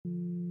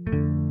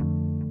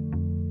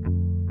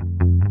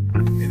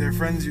there,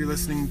 friends. You're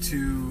listening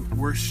to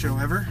Worst Show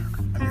Ever.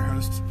 I'm your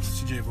host,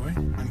 CJ Boy.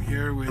 I'm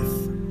here with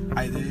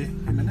Aide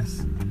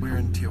Jimenez. We're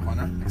in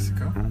Tijuana,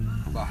 Mexico,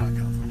 Baja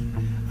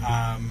California.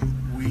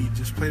 We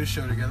just played a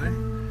show together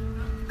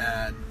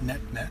at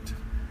NetNet,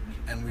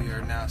 and we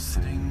are now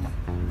sitting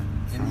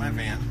in my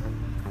van,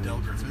 Del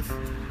Griffith,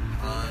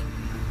 on,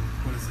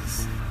 what is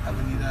this,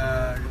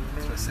 Avenida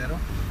Tercera.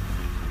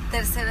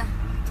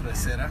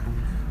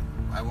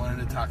 I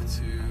wanted to talk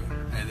to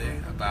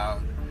Aide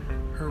about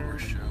her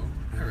worst show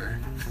ever.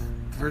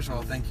 First of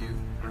all, thank you,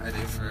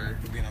 Aide, for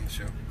being on the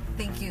show.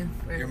 Thank you.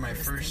 You're my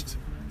first...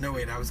 No,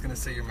 wait, I was going to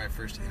say you're my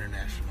first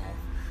international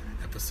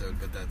episode,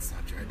 but that's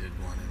not true. I did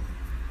one in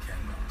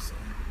Canada, so...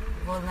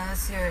 Well, now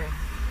it's your...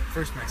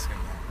 First Mexican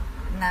one.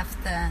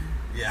 NAFTA.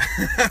 Yeah.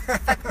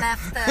 Fuck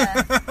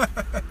NAFTA.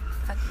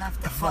 Fuck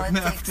NAFTA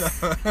politics.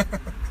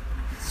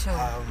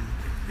 Show.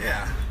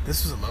 Yeah,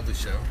 this was a lovely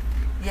show.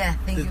 Yeah,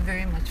 thank you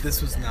very much.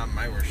 This was not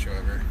my worst show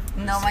ever.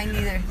 No, mine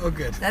neither. Oh,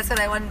 good. That's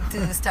what I wanted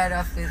to start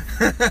off with.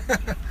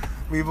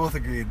 We both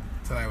agreed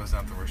tonight was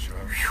not the worst show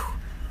ever.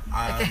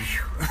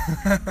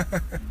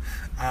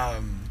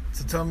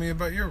 So tell me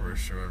about your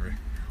worst show ever.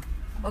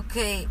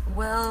 Okay,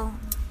 well,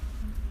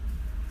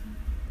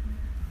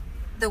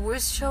 the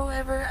worst show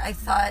ever I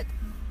thought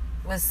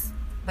was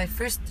my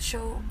first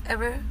show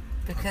ever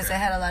because I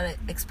had a lot of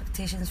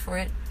expectations for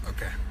it.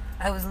 Okay.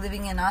 I was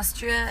living in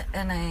Austria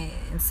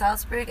in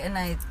Salzburg, and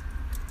I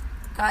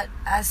got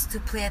asked to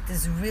play at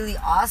this really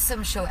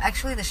awesome show.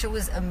 Actually, the show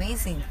was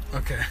amazing.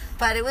 Okay.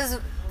 But it was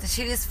the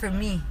shittiest for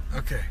me.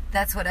 Okay.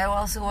 That's what I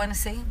also want to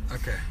say.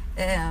 Okay.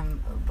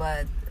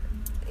 But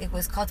it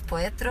was called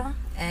Poetro,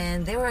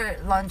 and they were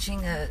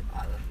launching a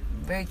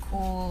very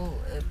cool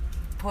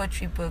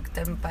poetry book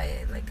done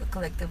by like a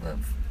collective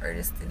of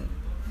artists in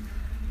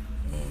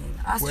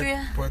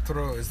Austria.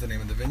 Poetro is the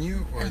name of the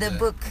venue, or the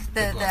book.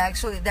 The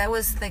actually that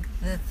was like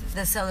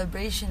the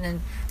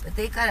celebration, but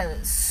they got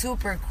a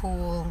super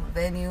cool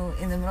venue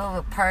in the middle of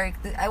a park.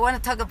 I want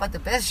to talk about the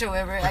best show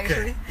ever,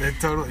 actually. Yeah,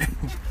 totally.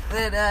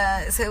 But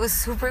so it was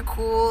super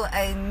cool.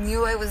 I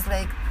knew I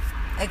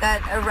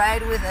got a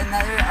ride with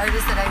another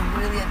artist that I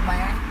really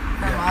admire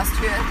from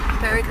Austria,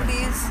 Pericles.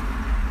 Okay.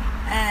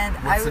 And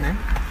what's the name?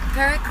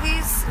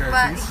 Pericles,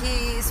 but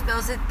he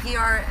spells it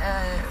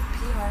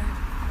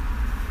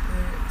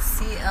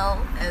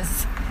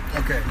CLS.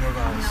 Okay, no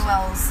vowels. No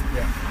vowels.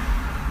 Yeah.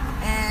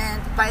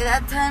 And by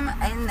that time,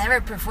 I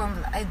never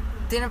performed. I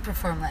didn't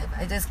perform live.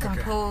 I just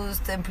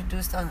composed and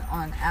produced on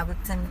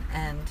Ableton,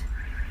 and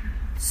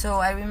so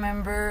I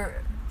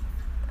remember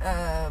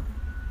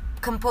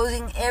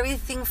composing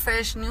everything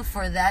fresh new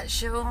for that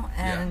show,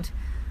 and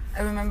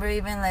I remember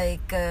even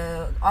like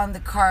on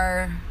the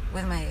car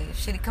with my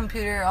shitty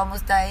computer,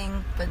 almost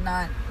dying, but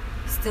not,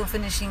 still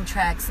finishing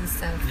tracks and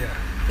stuff. Yeah.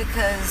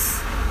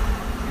 Because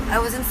I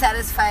wasn't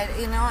satisfied,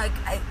 like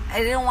I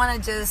didn't want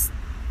to just,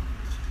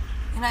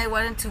 I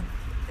wanted to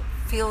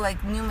feel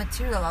like new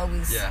material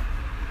always. Yeah.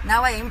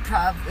 Now I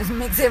improv. It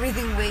makes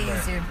everything way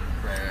easier.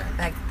 Right.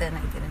 Back then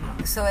I didn't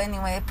know. So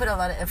anyway, I put a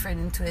lot of effort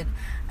into it.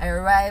 I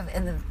arrive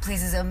and the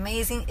place is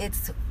amazing.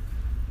 It's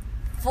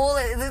full.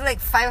 It was like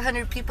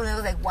 500 people, and I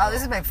was like, wow,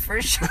 this is my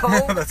first show.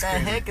 What the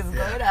heck is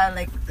going on?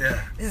 Like,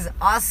 this is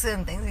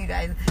awesome. Thanks, you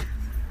guys.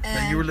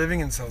 And you were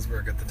living in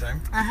Salzburg at the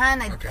time?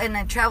 And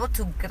I traveled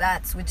to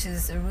Graz, which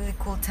is a really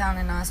cool town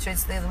in Austria.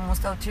 It's the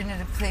most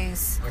alternative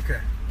place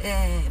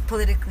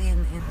politically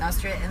in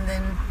Austria. And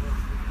then,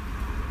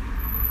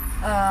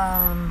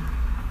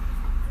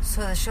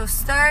 so the show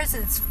starts,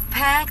 it's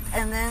packed,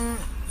 and then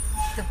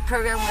the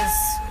program was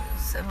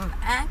some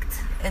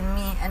act and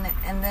me,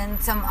 and then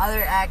some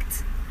other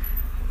act,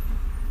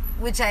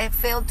 which I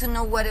failed to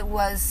know what it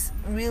was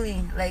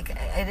really. Like,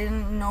 I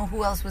didn't know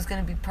who else was going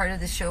to be part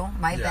of the show.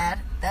 My bad.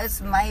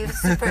 That's my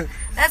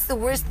that's the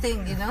worst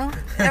thing,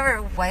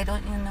 Ever, why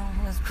don't you know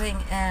who was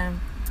playing?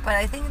 But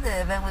I think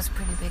the event was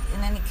pretty big.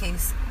 In any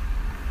case,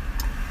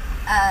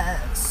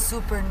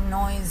 super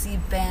noisy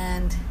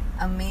band,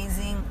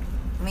 amazing,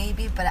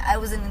 maybe, but I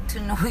wasn't into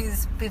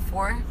noise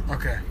before.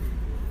 Okay.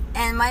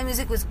 And my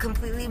music was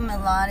completely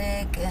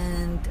melodic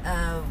and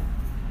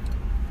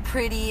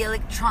pretty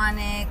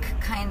electronic,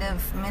 kind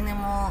of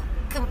minimal,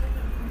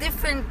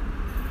 different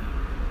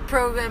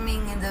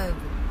programming in the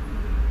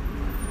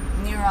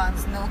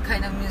neurons, no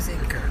kind of music.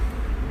 Okay.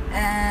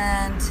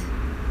 And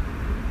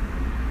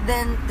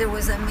then there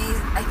was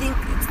amazing, I think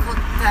it's called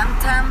Tam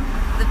Tam,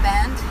 the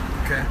band,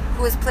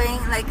 who was playing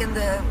like in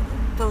the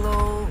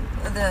below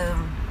the.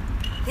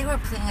 They were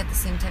playing at the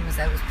same time as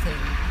I was playing.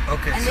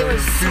 Okay, and so there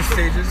was two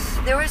stages?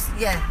 There was,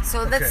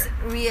 so let's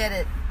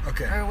re-edit.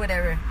 Or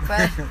whatever.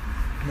 But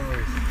no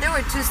worries. There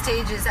were two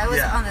stages. I was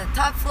on the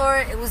top floor,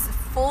 it was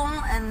full,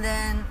 and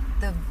then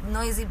the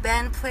noisy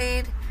band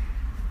played.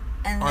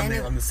 And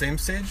on the same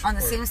stage? On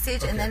the same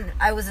stage, and then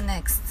I was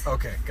next.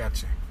 Okay,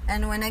 gotcha.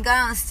 And when I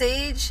got on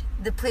stage,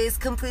 the place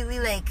completely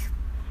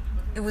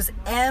it was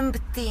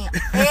empty.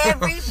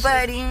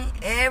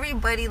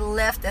 Everybody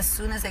left as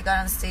soon as I got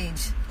on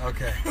stage.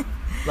 Okay.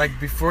 Like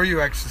before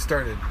you actually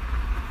started?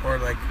 Or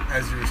like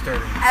as you were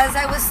starting? As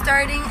I was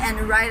starting,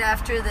 and right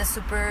after the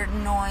super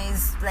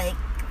noise, like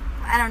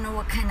I don't know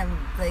what kind of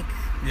like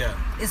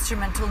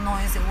instrumental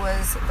noise it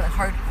was, but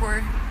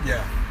hardcore.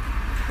 Yeah.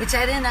 Which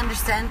I didn't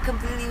understand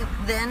completely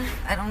then.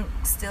 I don't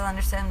still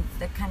understand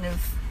that kind of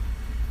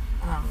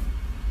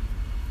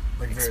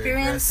like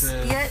experience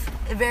yet.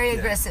 Very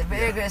aggressive,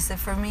 very aggressive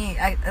for me,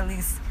 at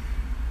least.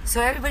 So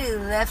everybody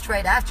left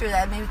right after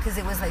that, maybe because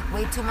it was like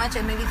way too much,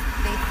 and maybe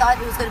they thought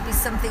it was going to be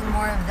something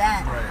more of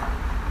that.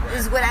 Right.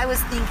 Is what I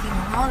was thinking,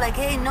 like,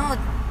 hey, no.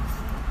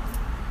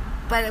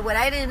 But what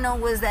I didn't know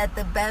was that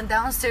the band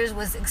downstairs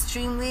was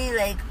extremely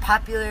like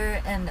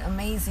popular and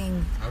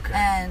amazing. Okay.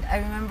 And I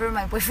remember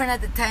my boyfriend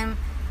at the time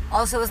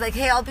also was like,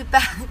 hey, I'll be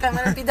back. I'm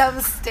going to be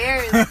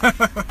downstairs.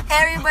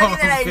 Everybody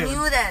that I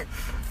knew that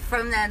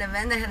from that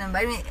event that had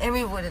invited me,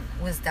 everyone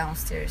was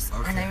downstairs.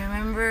 Okay. And I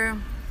remember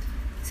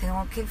saying,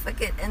 okay,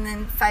 fuck it. And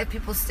then 5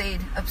 people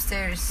stayed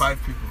upstairs. 5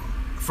 people.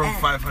 From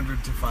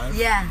 500 to 5?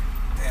 Yeah.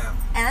 Damn.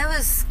 And that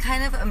was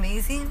kind of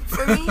amazing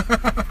for me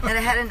that I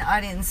had an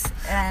audience.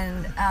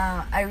 And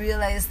I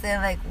realized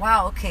then, like,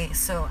 wow, okay,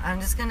 so I'm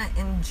just going to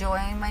enjoy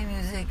my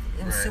music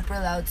in super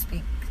loud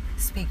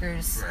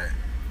speakers. Right.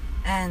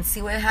 And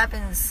see what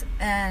happens.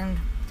 And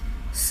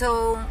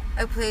so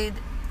I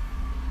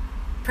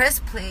press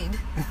played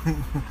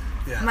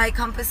my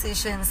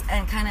compositions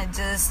and kind of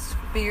just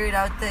figured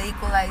out the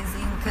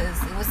equalizing,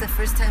 because it was the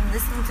first time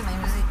listening to my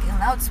music in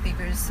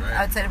loudspeakers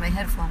outside of my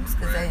headphones,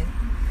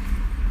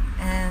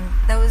 and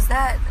that was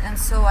that. And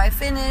so I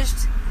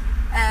finished,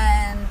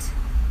 and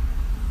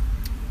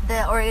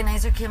the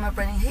organizer came up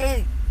running,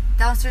 hey,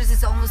 downstairs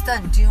is almost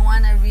done, do you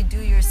want to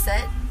redo your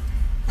set?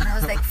 And I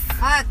was like,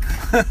 fuck.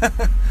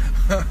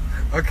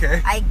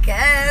 Okay. I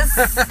guess.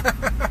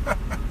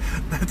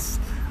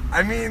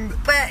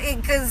 But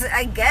because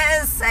I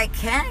guess I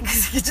can't,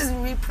 because you just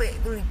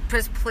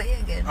press play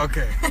again.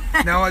 Okay.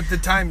 Now at the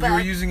time, you were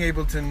using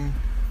Ableton.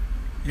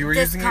 You were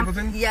using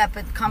Ableton? Yeah,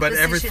 but composition.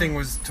 But everything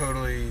was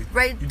totally...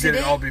 Right. You did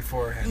it all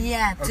beforehand.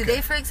 Yeah. Okay.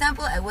 Today, for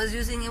example, I was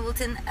using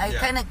Ableton. I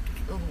kind of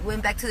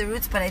went back to the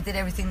roots, but I did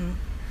everything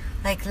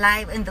like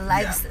live in the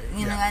lives,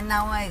 you know, and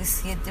now I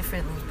see it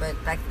differently.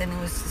 But back then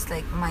it was just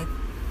like my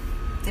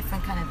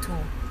different kind of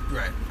tool.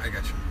 Right, I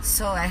got you.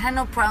 So I had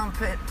no problem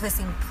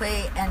pressing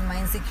play, and my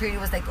insecurity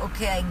was like,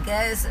 okay, I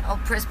guess I'll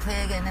press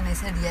play again, and I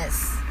said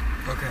yes.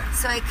 Okay.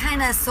 So I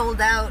kind of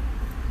sold out,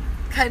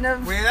 kind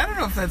of. Wait, I don't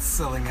know if that's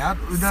selling out.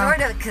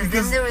 Sort of, because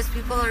then there was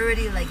people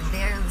already like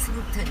there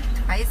listening to it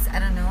twice. I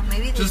don't know,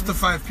 maybe just the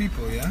 5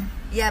 people, yeah.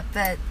 Yeah,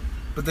 but.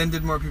 But then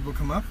did more people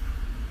come up?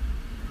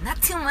 Not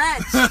too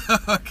much.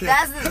 Okay.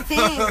 That's the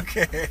thing.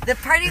 Okay. The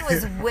party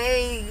was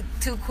way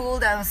too cool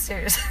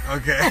downstairs.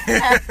 Okay.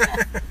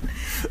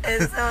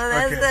 And so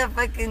that's the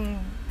fucking...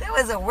 That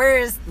was the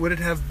worst. Would it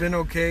have been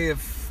okay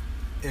if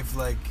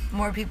like...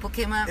 More people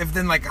came up? If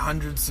then like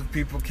hundreds of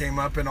people came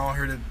up and all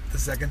heard it the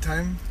second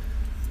time?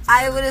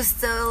 I would have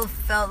still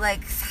felt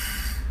like...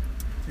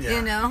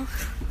 You know?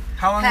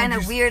 How long kind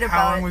of weird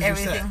about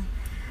everything. Set?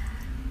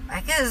 I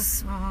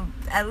guess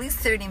at least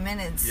 30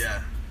 minutes.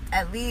 Yeah.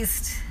 At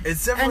least.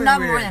 It's definitely not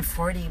weird. More than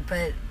 40,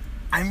 but...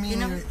 I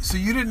mean, so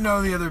you didn't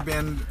know the other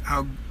band,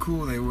 how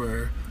cool they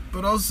were.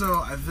 But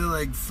also, I feel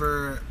like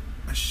for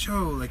a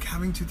show, like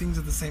having 2 things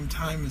at the same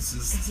time is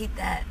just... I hate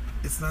that.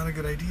 It's not a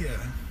good idea.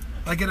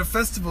 Like at a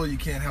festival, you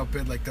can't help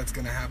it. Like that's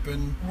going to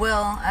happen.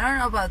 Well, I don't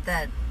know about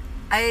that.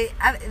 I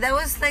that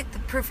was like the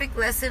perfect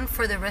lesson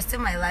for the rest of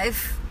my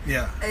life.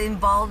 Yeah.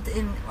 Involved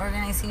in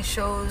organizing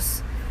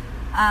shows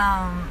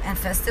and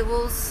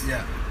festivals.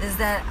 Yeah. Is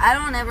that I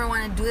don't ever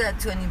want to do that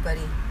to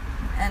anybody.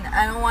 And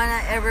I don't want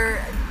to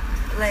ever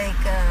like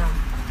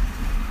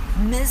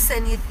miss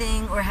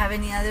anything or have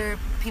any other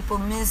people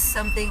miss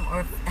something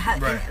or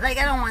like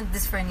I don't want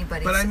this for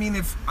anybody. But I mean,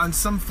 if on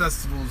some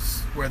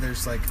festivals where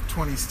there's like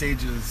 20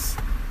 stages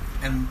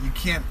and you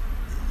can't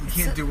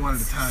do one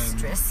at a time.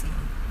 Stressing.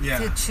 Yeah.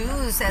 To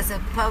choose as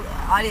a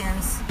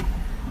audience.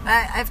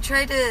 I've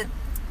tried to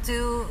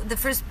do the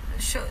first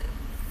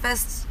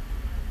fest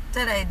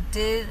that I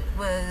did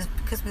was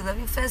Because We Love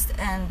You Fest,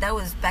 and that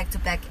was back to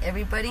back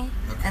everybody,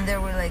 and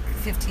there were like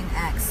 15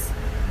 acts.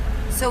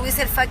 So we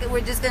said, fuck it, we're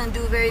just gonna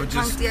do very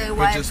punk DIY.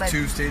 But just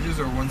 2 stages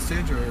or 1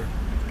 stage or?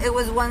 It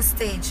was 1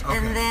 stage, okay.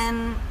 And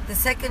then the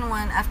second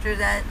one after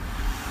that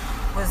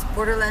was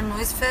Borderland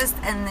Noise Fest,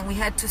 and then we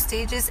had 2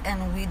 stages,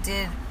 and we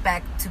did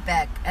back to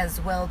back as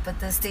well. But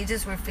the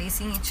stages were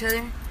facing each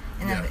other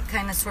in a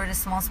kind of sort of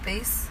small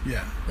space.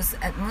 Yeah. It was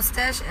at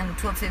Mustache and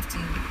 1250.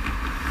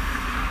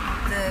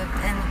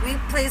 And we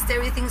placed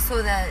everything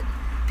so that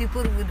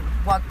people would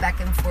walk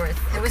back and forth.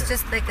 There was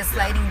just like a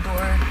sliding door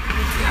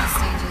between the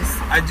stages.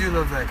 I do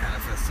love that kind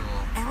of festival.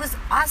 It was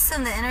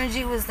awesome. The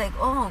energy was like,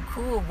 oh,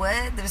 cool,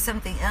 what? There's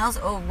something else.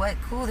 Oh, what?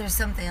 Cool, there's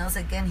something else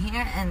again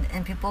here.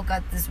 And people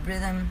got this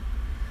rhythm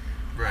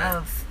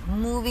of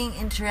moving,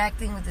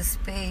 interacting with the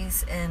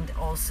space, and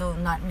also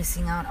not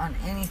missing out on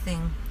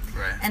anything.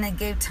 Right. And it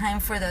gave time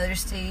for the other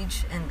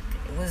stage, and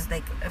it was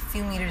like a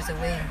few meters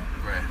away.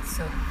 Right.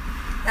 So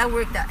that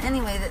worked out.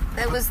 Anyway,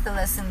 that was the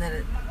lesson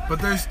that But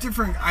there's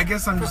different. I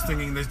guess I'm just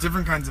thinking there's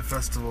different kinds of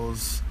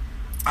festivals.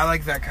 I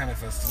like that kind of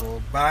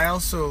festival, but I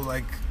also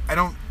like. I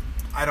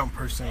don't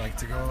personally like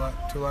to go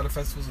to a lot of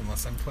festivals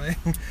unless I'm playing,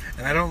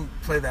 and I don't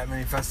play that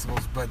many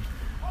festivals. But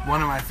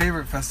one of my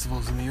favorite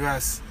festivals in the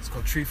U.S. is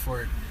called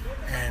Treefort,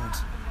 and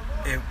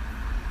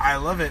I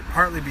love it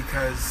partly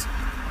because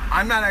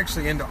I'm not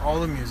actually into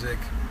all the music,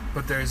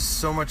 but there's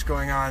so much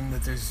going on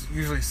that there's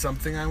usually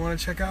something I want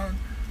to check out.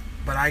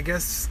 But I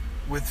guess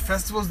with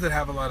festivals that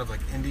have a lot of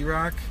like indie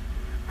rock,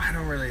 I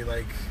don't really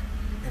like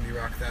indie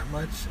rock that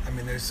much. I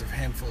mean, there's a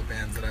handful of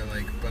bands that I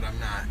like, but I'm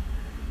not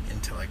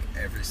into like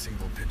every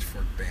single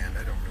Pitchfork band.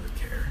 I don't really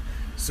care.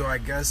 So I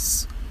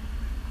guess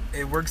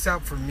it works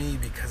out for me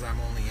because I'm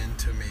only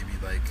into maybe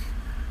like...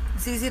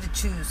 It's easy to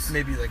choose.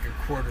 Maybe like a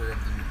quarter of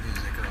the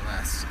music or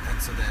less.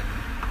 And so then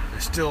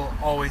there's still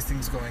always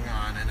things going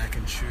on, and I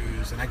can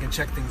choose and I can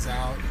check things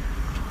out.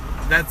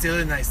 That's the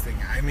other nice thing.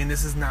 I mean,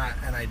 this is not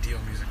an ideal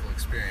musical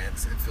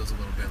experience. It feels a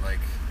little bit like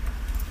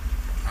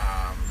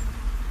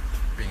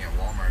being at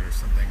Walmart or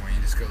something, where you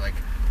just go like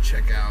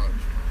check out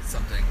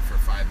something for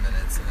 5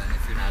 minutes, and then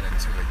if you're not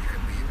into it, you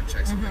can leave and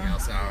check something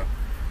else out.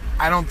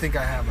 I don't think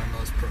I have my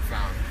most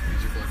profound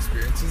musical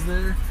experiences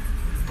there,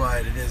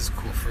 but it is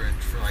cool for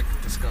like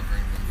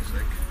discovering the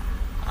music.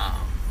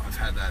 I've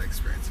had that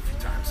experience a few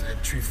times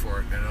at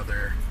Treefort and at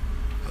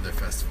other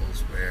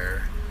festivals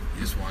where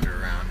you just wander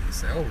around and you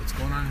say, oh, what's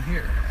going on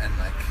here? And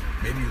like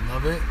maybe you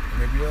love it, or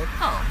maybe you're like,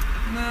 oh,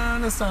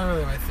 no, that's not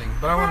really my thing.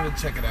 But I wanted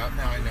to check it out.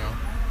 Now I know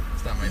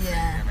it's not my thing,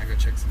 and I go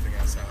check something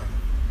else out.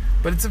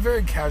 But it's a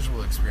very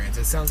casual experience.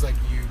 It sounds like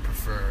you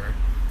prefer,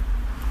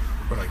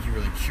 or like you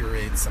really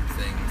curate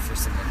something for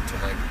someone to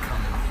like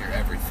come and hear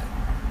everything.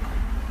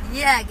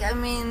 Yeah, I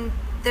mean,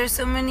 there's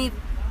so many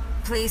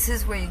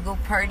places where you go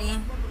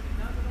party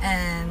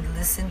and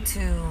listen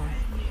to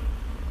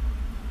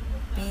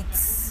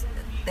beats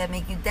that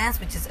make you dance,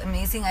 which is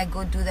amazing. I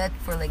go do that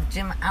for like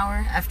gym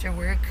hour after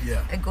work.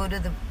 Yeah. I go to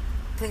the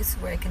place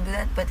where I can do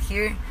that, but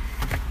here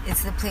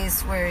it's the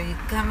place where you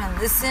come and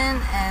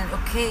listen, and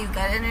okay, you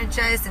got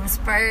energized,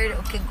 inspired,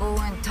 okay, go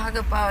and talk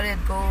about it,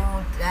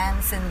 go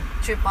dance and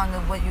trip on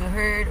what you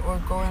heard,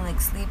 or go and like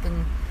sleep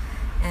and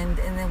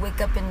then wake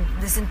up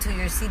and listen to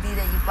your CD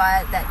that you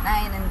bought that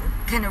night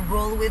and kind of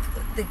roll with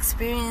the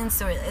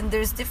experience. And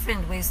there's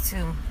different ways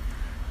to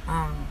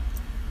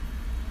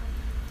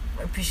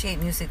appreciate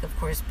music, of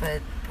course,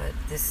 but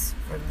this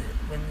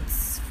when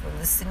it's for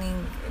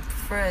listening, I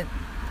prefer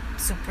a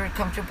super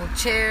comfortable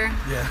chair.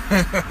 Yeah.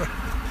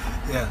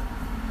 Yeah,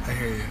 I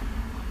hear you.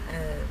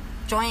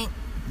 Joint.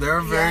 There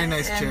are very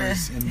nice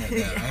chairs in that.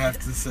 I have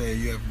to say,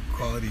 you have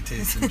quality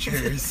taste in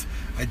chairs.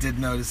 I did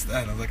notice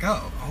that. I was like,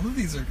 oh, all of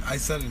these are... I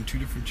sat in 2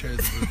 different chairs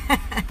that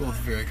were both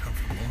very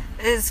comfortable.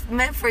 It's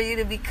meant for you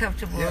to be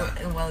comfortable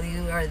while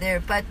you are there.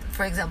 But,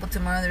 for example,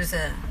 tomorrow there's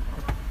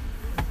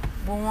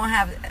we won't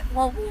have...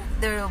 Well,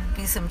 there will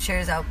be some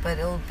chairs out, but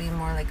it'll be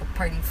more like a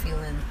party feel,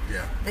 and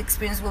the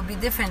experience will be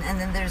different. And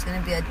then there's going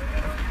to be a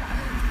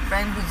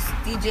friend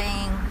who's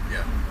DJing.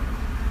 Yeah.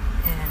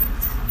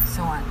 And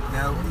so on.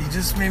 Now, you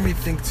just made me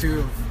think,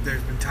 too, of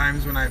there's been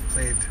times when I've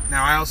played...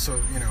 Now, I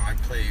also, I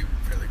play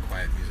fairly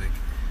quiet music,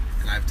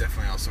 and I've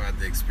definitely also had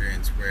the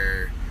experience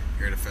where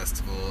you're at a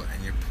festival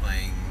and you're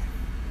playing,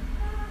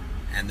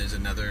 and there's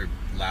another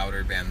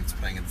louder band that's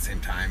playing at the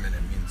same time, and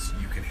it means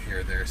you can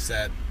hear their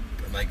set.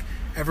 But, like,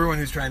 everyone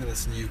who's trying to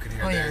listen to you can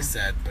hear their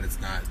set, but it's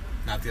not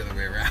the other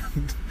way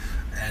around.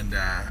 And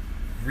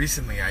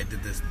recently I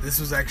did this. This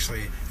was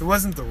actually... It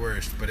wasn't the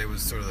worst, but it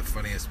was sort of the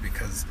funniest,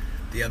 because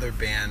the other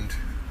band,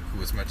 who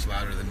was much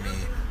louder than me,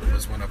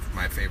 was one of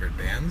my favorite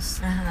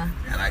bands,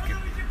 and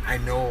I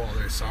know all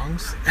their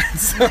songs. And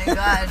so oh my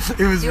god!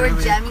 It was you were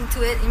jamming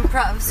to it,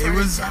 improv. It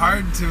was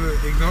hard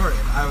to ignore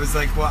it. I was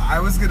like, well, I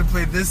was gonna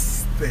play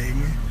this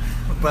thing,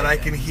 but I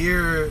can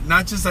hear,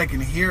 not just I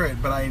can hear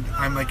it, but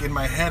I'm like in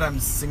my head I'm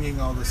singing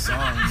all the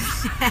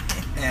songs,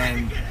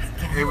 and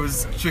it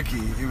was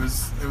tricky. It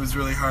was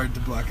really hard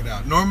to block it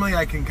out. Normally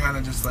I can kind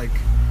of just like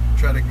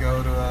try to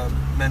go to a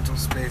mental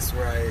space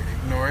where I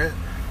ignore it.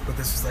 But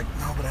this was like,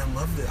 no, but I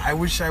loved it. I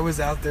wish I was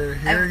out there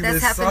hearing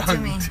this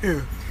song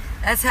too.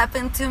 That's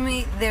happened to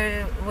me.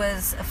 There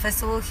was a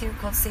festival here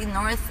called Stay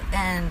North,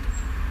 and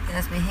they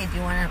asked me, hey, do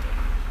you want to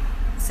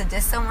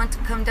suggest someone to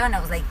come down?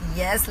 I was like,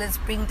 yes, let's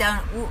bring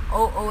down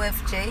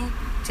OOFJ,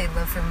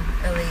 J-Love from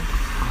LA.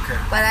 Okay.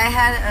 But I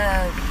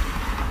had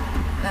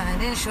I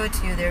didn't show it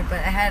to you there, but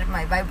I had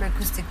my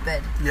vibroacoustic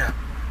bed. Yeah.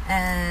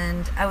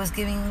 And I was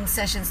giving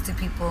sessions to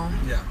people.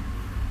 Yeah.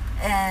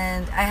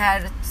 And I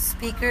had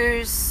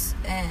speakers,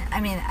 and I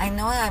mean, I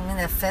know I'm in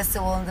a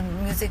festival and the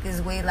music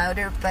is way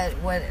louder, but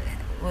what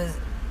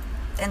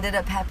ended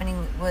up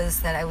happening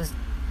was that I was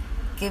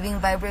giving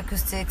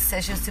vibroacoustic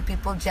sessions to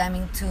people,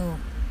 jamming to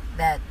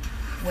that,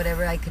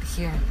 whatever I could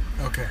hear.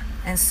 Okay.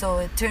 And so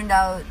it turned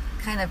out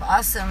kind of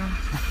awesome.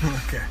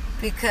 Okay.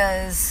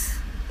 Because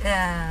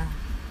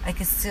I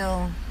could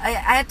still, I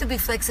had to be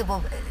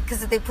flexible,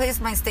 because they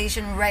placed my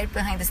station right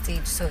behind the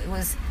stage, so it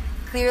was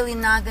clearly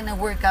not going to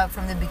work out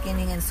from the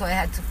beginning, and so I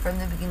had to, from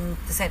the beginning,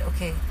 decide,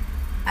 okay,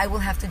 I will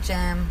have to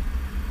jam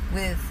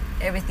with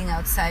everything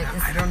outside.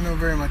 I don't know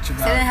very much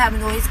about. I didn't have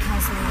noise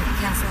canceling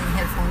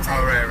headphones.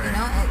 Oh, right. You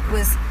know, it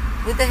was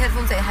with the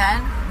headphones I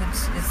had,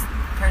 which is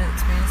part of the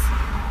experience.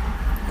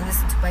 You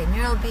listen to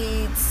binaural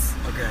beats.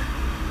 Okay.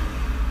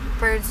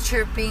 Birds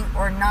chirping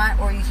or not,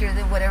 or you hear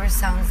whatever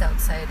sounds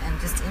outside and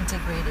just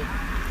integrate it.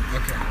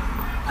 Okay.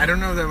 I don't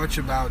know that much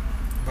about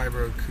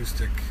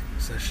vibroacoustic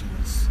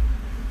sessions.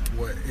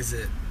 What is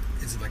it?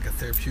 Is it like a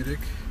therapeutic?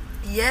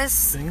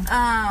 Yes. Thing?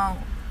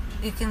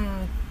 You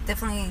can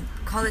definitely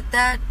call it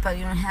that, but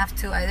you don't have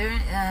to either.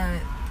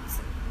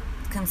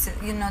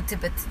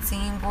 Tibetan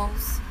singing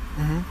bowls.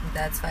 Mm-hmm.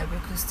 That's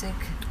vibroacoustic.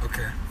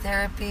 Okay.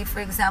 Therapy, for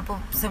example,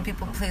 some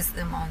people place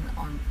them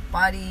on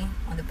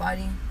the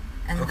body,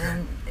 and Okay.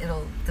 then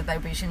the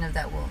vibration of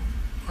that will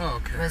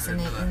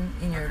resonate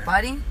in your Okay.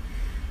 body.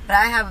 But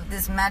I have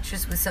this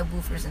mattress with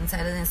subwoofers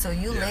inside of it, so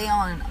you lay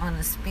on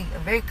a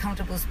very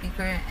comfortable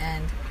speaker,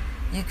 and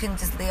you can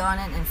just lay on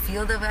it and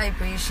feel the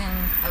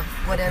vibration of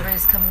whatever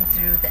is coming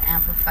through the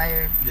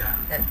amplifier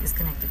that is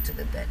connected to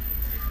the bed.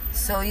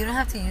 So you don't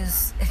have to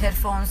use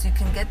headphones. You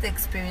can get the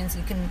experience.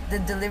 The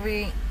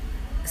delivery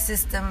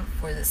system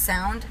for the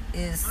sound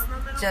is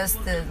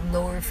just the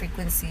lower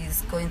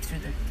frequencies going through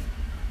the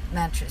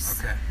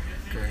mattress. Okay.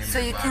 So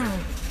you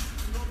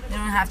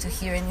don't have to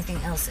hear anything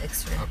else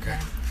extra. Okay.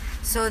 Yeah.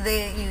 So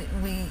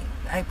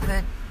I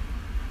put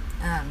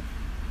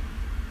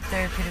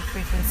therapeutic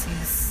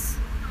frequencies,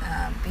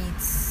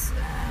 beats,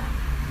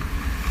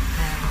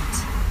 and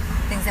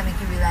things that make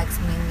you relax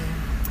mainly.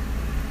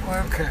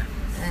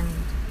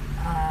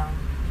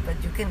 But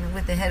you can,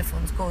 with the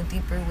headphones, go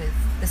deeper with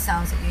the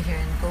sounds that you hear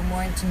and go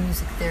more into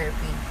music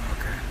therapy.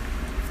 Okay.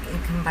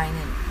 And combine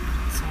it.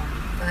 So,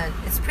 but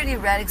it's pretty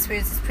rad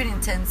experience. It's pretty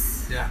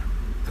intense. Yeah,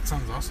 that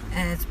sounds awesome.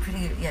 And it's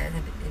pretty, it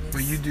is.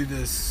 But you do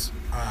this.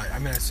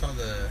 I saw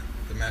the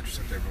mattress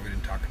up there, but we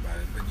didn't talk about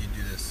it. But you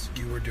do this.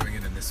 You were doing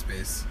it in this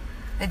space.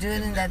 I do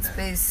it in that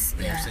space.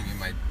 But yeah. You're saying you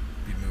might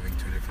be moving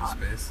to a different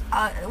space.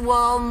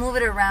 Well, move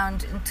it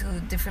around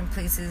into different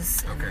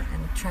places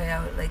and try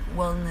out like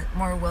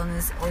more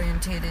wellness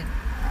orientated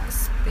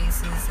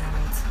spaces,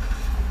 and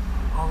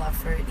I'll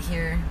offer it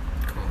here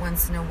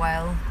once in a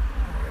while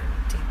or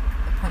take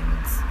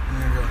appointments. Do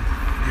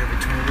you have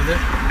a tour with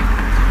it?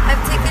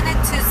 I've taken it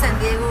to San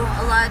Diego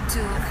a lot,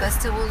 to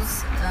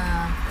festivals.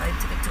 I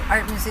took it to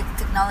Art Music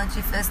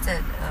Technology Fest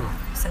at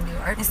San Diego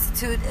Art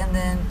Institute, and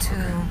then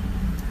to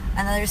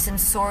another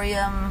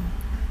Sensorium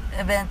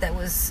event that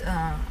was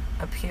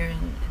up here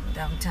in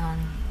downtown.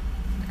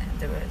 And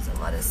there was a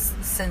lot of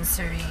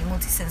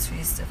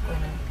multi-sensory stuff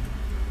going on.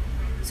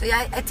 So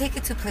yeah, I take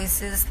it to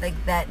places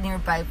like that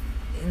nearby,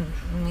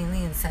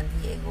 mainly in San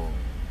Diego.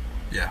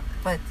 Yeah.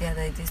 But yeah,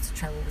 the idea is to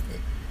travel with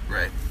it.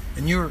 Right.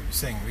 And you were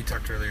saying, we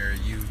talked earlier,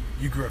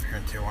 you grew up here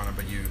in Tijuana,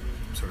 but you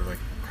sort of like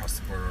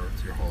crossed the border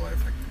your whole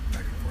life, like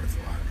back and forth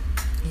a lot.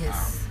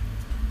 Yes.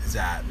 Is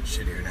that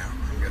shittier now,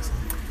 I'm guessing?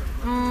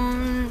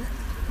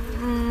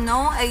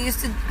 No, I used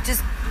to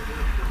just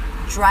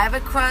drive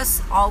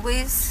across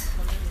always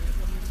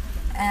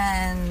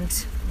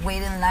and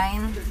wait in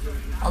line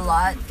a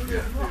lot.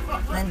 Yeah.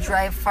 Then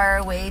drive far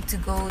away to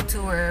go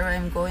to wherever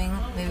I'm going,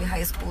 maybe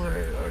high school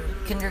or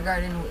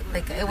kindergarten.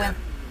 Like I went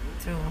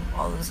through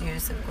all those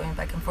years of going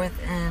back and forth,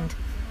 and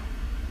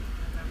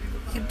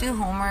you do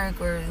homework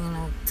or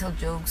tell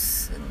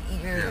jokes and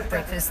eat your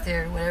breakfast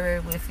there,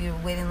 whatever, if you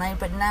wait in line.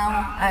 But now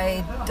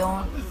I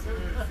don't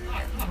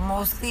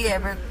mostly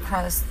ever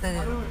cross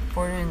the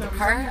border in the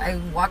car. I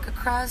walk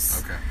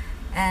across. Okay.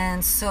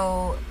 And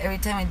so every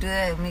time I do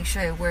that, I make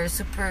sure I wear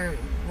super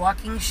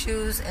walking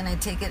shoes, and I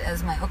take it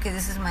as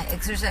this is my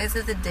exercise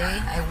of the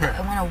day. I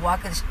want to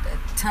walk a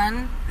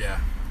ton. Yeah.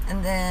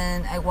 And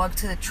then I walk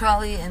to the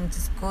trolley and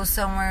just go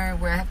somewhere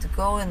where I have to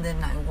go, and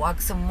then I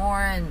walk some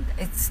more, and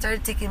I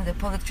started taking the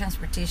public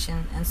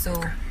transportation, and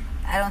so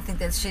I don't think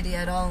that's shitty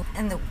at all.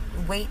 And the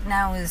wait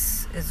now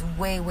is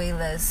way, way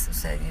less,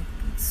 so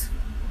it's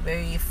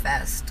very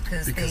fate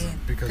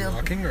because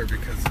walking or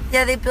because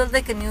they built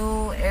like a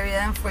new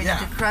area for you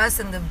to cross,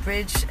 and the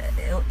bridge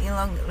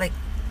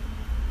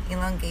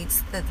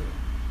elongates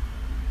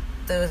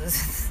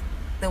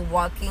the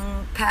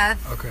walking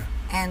path. Okay.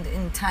 And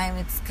in time,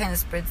 it kind of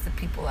spreads the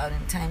people out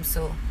in time,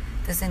 so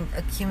it doesn't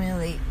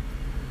accumulate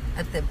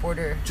at the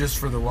border. Just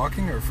for the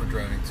walking or for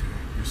driving too,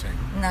 you're saying?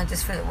 No,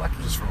 just for the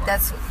walking. Just for walking.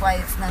 That's why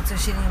it's not so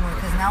shitty anymore,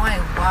 because now I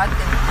walk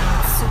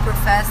and it's super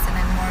fast, and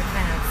I'm more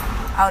kind of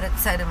out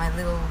outside of my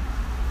little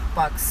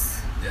box.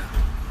 Yeah.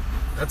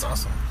 That's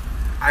awesome.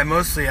 I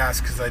mostly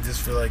ask because I just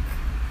feel like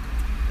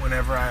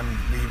whenever I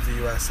leave the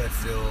U.S., I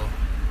feel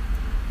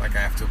like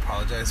I have to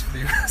apologize for the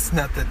U.S.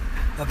 Not that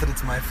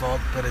it's my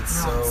fault, but it's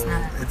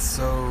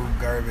so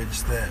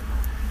garbage that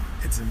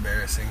it's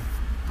embarrassing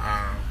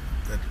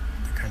that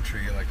the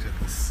country elected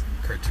this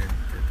cartoon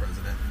for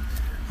president.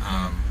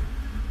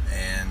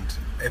 And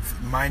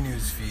if my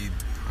news feed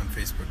on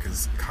Facebook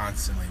is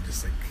constantly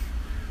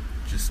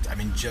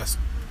just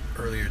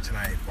earlier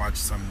tonight watched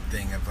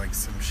something of like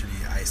some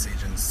shitty ICE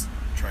agents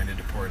trying to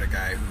deport a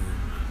guy who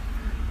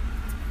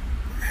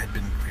had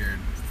been cleared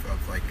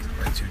like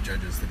by 2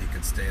 judges that he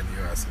could stay in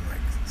the U.S. and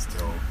like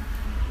still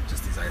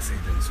just these ICE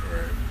agents who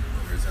are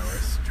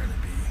overzealous, trying to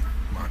be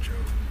macho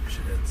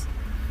shitheads.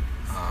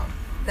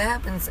 That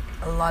happens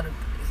a lot of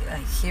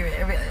here,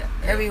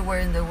 everywhere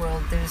in the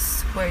world.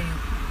 There's where you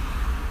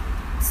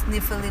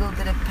sniff a little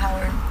bit of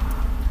power.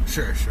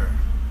 Sure.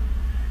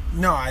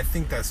 No, I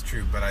think that's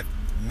true, but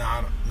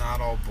not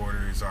all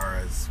borders are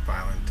as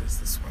violent as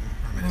this one.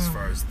 I mean, as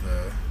far as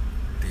the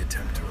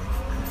attempt to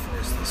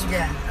enforce this one,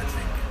 I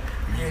think.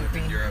 I mean, you lived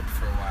in Europe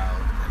for a while.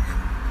 I mean,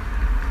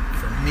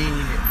 for me,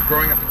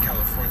 growing up in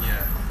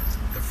California,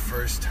 the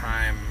first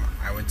time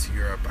I went to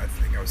Europe, I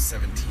think I was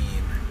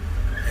 17,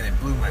 and it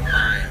blew my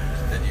mind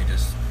that you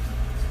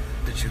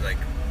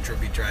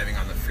be driving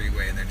on the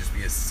freeway and there'd just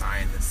be a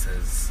sign that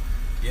says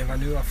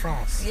Bienvenue à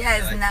France. Yeah,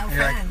 it's now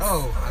France. Like,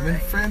 oh, I'm in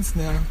France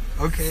now.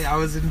 Okay, I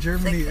was in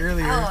Germany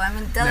earlier. Oh, I'm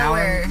in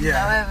Delaware.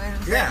 Now I'm in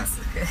France.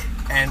 Okay.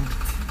 And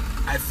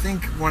I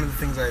think one of the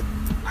things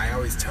I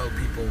always tell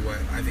people what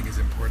I think is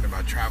important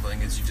about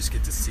traveling is you just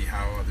get to see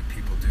how other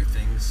people do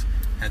things.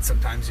 And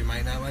sometimes you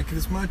might not like it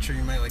as much, or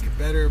you might like it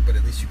better, but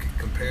at least you can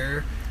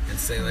compare and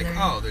say like,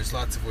 oh, there's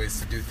lots of ways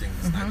to do things.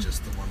 It's not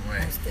just the one way.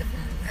 Most definitely.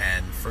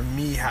 And for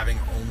me, having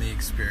only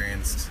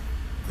experienced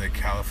the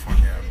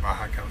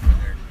Baja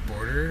California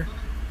border,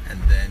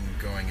 and then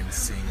going and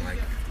seeing like,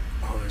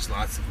 oh, there's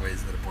lots of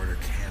ways that a border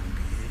can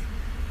be,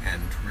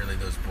 and really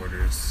those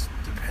borders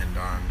depend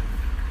on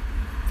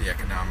the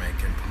economic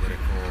and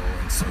political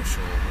and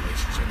social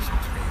relationships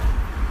between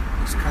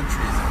those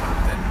countries,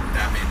 and then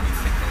that made me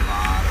think a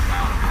lot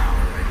about how,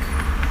 like,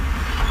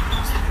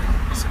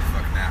 I said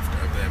fuck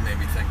NAFTA, but it made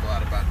me think a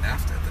lot about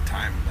NAFTA at the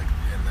time, like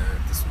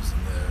this was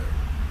in the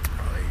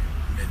probably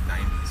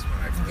mid-90s when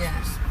I first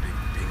was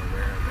being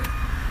aware of it,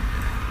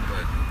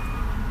 but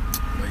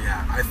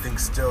yeah, I think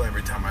still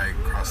every time I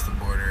cross the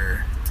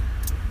border,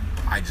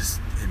 it just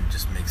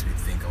makes me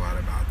think a lot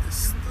about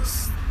this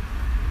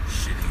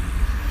shitty,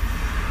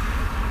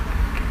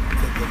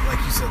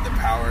 like you said, the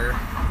power.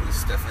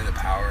 It's definitely the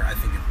power. I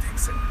think it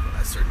takes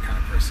a certain kind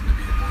of person to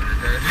be a border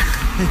guard.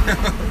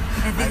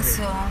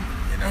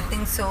 I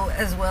think so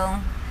as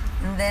well.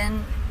 And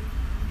then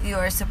you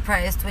are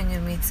surprised when you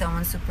meet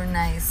someone super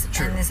nice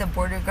and it's a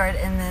border guard,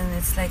 and then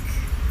it's like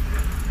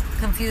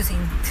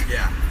confusing.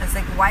 Yeah. It's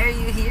like, why are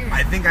you here?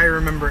 I think I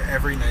remember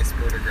every nice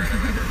border guard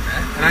I've ever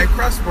met, and I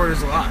cross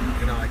borders a lot.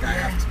 Like I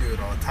have to do it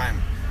all the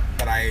time.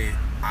 But I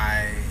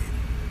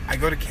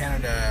go to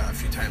Canada a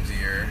few times a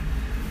year.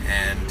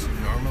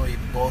 And normally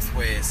both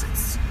ways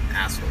it's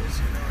assholes,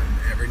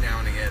 and every now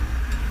and again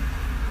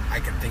I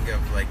can think of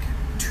like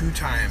 2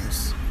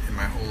 times in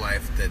my whole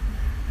life that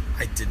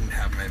I didn't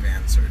have my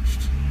van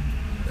searched.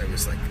 It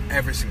was like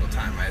every single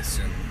time I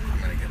assume I'm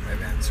going to get my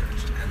van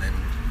searched. And then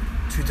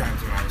 2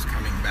 times when I was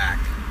coming back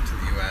to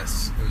the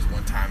US, there was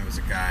one time it was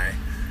a guy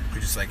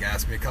who just like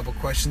asked me a couple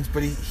questions,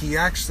 but he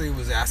actually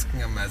was asking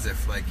them as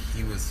if like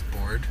he was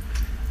bored.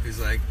 He was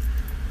like,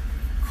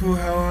 cool,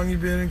 how long you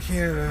been in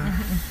Canada?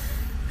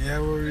 Yeah,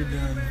 what were you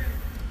doing?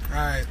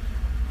 Alright.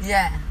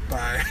 Yeah.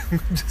 Bye.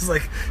 Just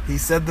like, he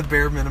said the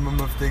bare minimum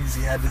of things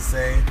he had to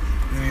say.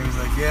 And he was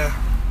like, yeah,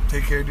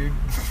 take care, dude.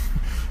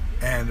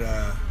 And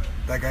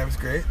that guy was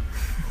great.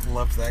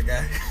 Loved that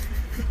guy.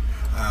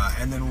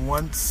 And then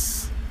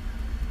once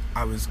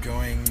I was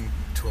going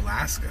to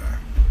Alaska,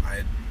 I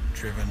had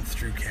driven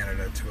through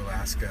Canada to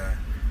Alaska.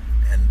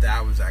 And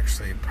that was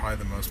actually probably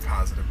the most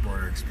positive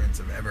border experience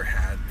I've ever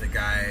had. The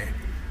guy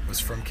was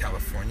from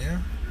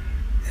California.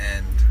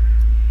 And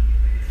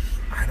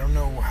I don't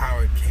know how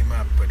it came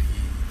up, but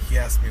he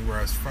asked me where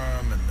I was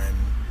from, and then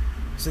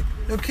I was like,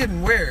 no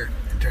kidding, where?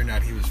 And it turned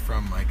out he was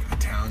from like a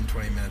town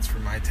 20 minutes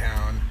from my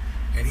town,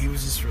 and he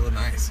was just really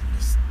nice, and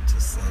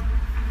just said,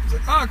 he was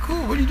like, oh,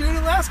 cool, what are you doing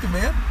in Alaska,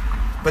 man?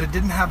 But it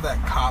didn't have that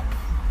cop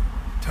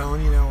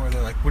tone, where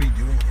they're like, what are you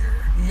doing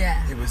here?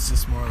 Yeah. It was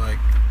just more like,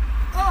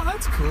 oh,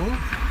 that's cool.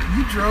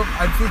 You drove,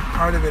 I think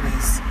part of it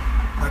is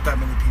not that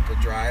many people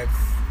drive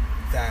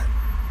that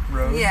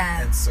road,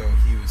 and so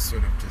he was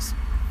sort of just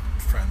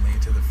friendly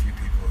to the few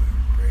people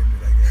who braved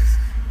it, I guess.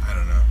 I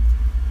don't know.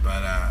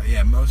 But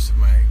yeah, most of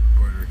my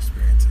border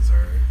experiences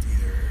are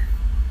either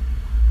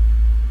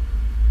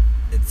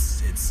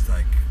it's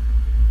like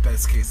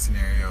best case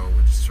scenario,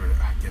 we'll just sort of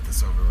get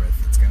this over with.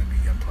 It's going to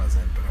be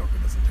unpleasant, but hope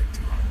it doesn't take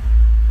too long.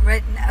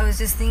 Right, I was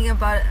just thinking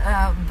about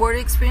border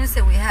experience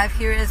that we have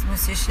here as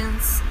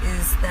musicians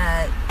is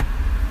that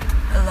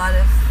a lot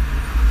of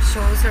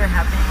shows are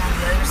happening on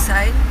the other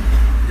side.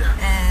 Yeah.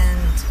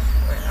 And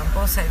on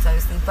both sides,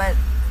 obviously, but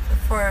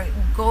for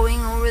going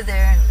over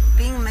there,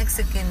 being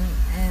Mexican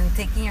and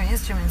taking your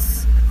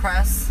instruments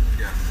across,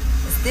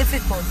 it's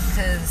difficult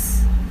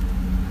because,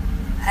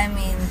 I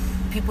mean,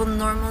 people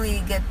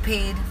normally get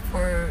paid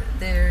for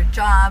their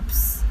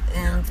jobs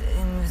and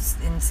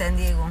in San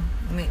Diego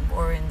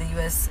or in the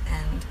U.S.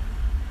 and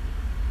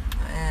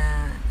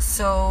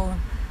so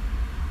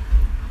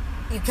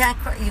you can't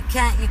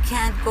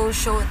go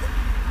show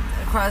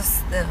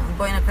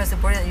going across the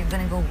border that you're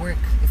gonna go work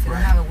if you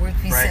don't have a work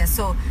visa. Right.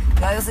 So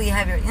you obviously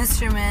have your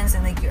instruments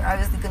and like you're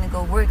obviously gonna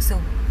go work. So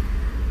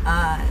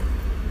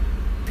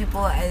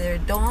people either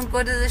don't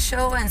go to the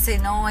show and say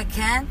no, I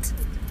can't,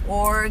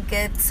 or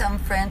get some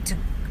friend to,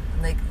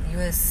 like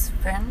U.S.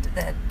 friend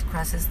that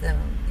crosses the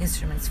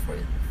instruments for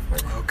them.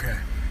 Okay.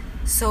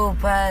 So,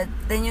 but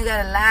then you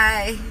gotta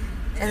lie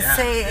and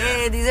say,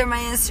 hey, these are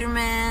my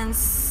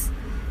instruments.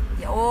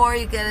 Or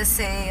you gotta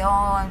say, oh,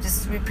 I'm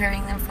just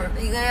repairing them for...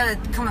 You gotta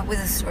come up with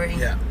a story.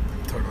 Yeah,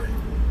 totally.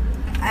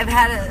 I've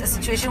had a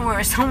situation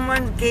where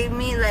someone gave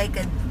me like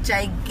a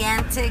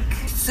gigantic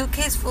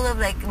suitcase full of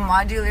like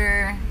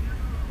modular,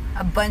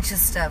 a bunch of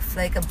stuff,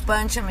 like a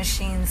bunch of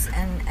machines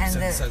and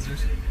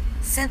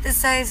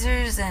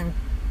synthesizers and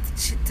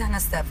shit ton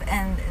of stuff.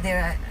 And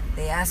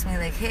they asked me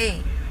like,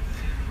 hey,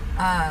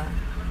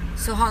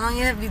 so how long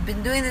have you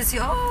been doing this?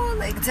 Oh,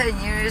 like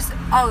 10 years.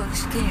 Oh,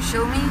 can you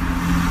show me?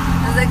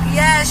 I was like,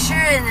 yeah, sure.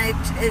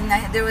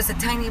 And there was a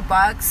tiny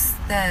box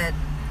that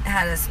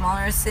had a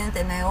smaller synth,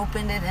 and I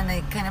opened it and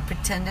I kind of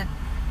pretended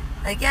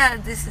like, yeah,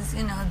 this is,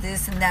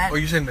 this and that. Oh,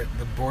 you're saying that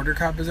the border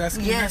cop is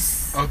asking you?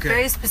 Yes. Okay.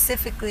 Very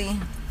specifically.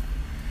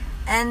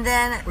 And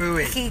then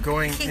wait.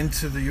 Going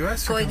into the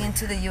U.S.? Going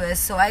into the U.S.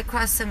 So I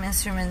crossed some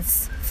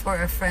instruments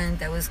for a friend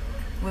that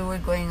we were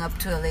going up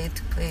to LA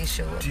to play a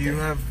show. Do you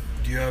have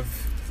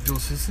dual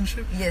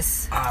citizenship?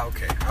 Yes. Ah,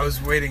 okay. I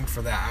was waiting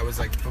for that. I was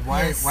like, but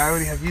why? Yes. Why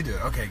would he have you do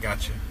it? Okay,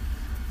 gotcha.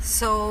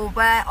 So,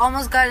 but I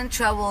almost got in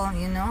trouble,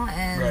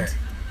 and right.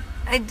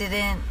 I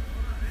didn't.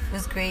 It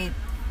was great,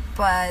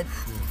 but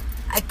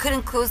I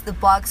couldn't close the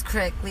box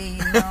correctly,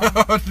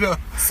 Oh, no.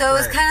 So it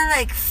was kind of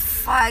like,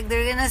 fuck,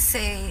 they're gonna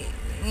say,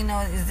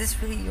 is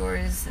this really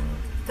yours?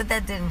 But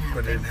that didn't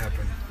happen. But it didn't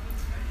happen.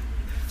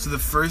 So the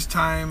first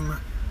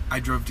time I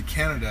drove to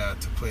Canada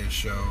to play a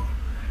show,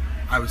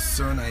 I was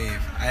so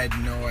naive. I had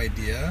no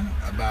idea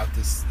about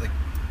this,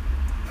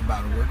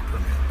 about a work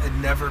permit. It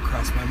never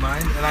crossed my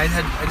mind, and I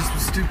just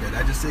was stupid.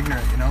 I just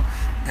ignorant,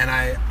 And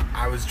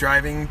I was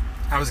driving.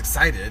 I was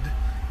excited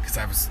because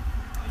I was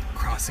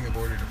crossing a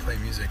border to play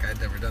music.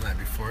 I'd never done that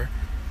before.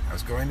 I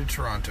was going to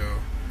Toronto,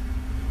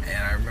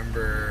 and I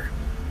remember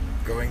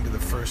going to the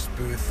first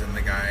booth, and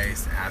the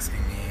guy's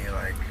asking me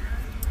like,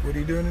 "What are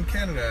you doing in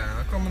Canada?" And I'm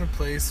like, "I'm gonna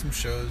play some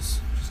shows,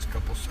 just a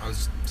couple. I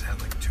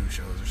had like 2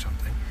 shows or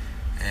something."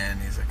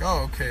 And he's like,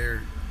 "Oh, okay."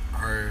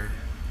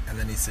 And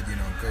then he said,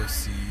 go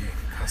see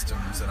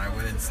customs. And I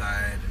went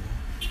inside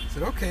and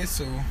said, "Okay,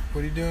 so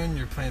what are you doing?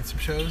 You're playing some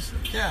shows?"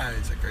 Like, yeah.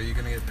 He's like, "Are you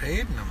gonna get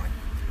paid?" And I'm like,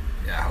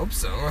 "Yeah, I hope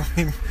so. I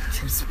mean,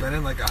 I'm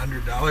spending like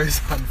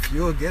 $100 on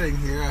fuel getting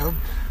here. I hope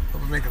I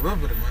make a little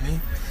bit of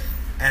money."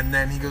 And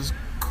then he goes,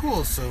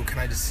 "Cool. So can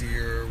I just see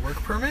your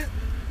work permit?"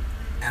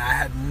 And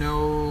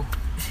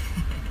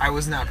I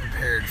was not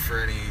prepared for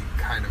any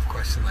kind of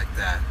question like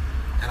that.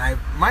 And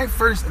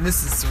and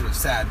this is sort of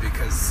sad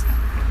because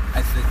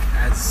I think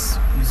as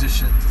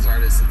musicians, as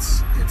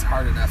artists, it's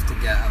hard enough to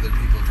get other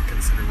people to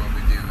consider what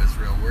we do as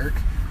real work.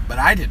 But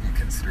I didn't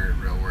consider it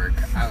real work.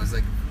 I was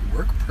like,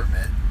 work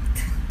permit?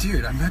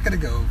 Dude, I'm not going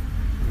to go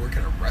work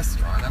at a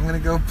restaurant. I'm going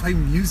to go play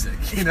music.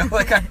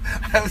 Like I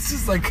was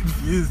just like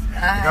confused.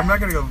 Like, I'm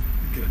not going to go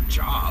get a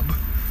job.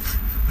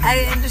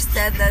 I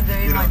understand that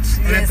very much.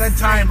 And at that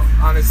time,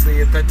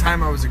 honestly,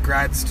 I was a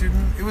grad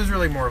student. It was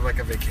really more of like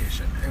a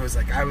vacation. It was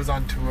like I was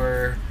on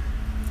tour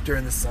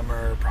during the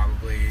summer,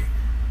 probably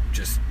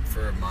just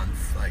for a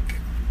month, like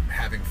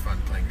having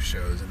fun playing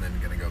shows, and then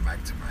gonna go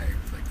back to my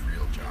like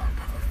real job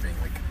of being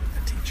like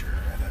a teacher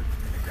in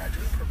a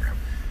graduate program.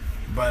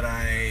 But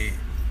I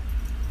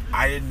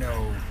didn't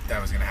know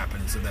that was gonna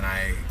happen. So then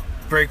I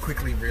very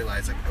quickly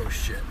realized like, oh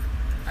shit,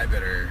 I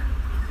better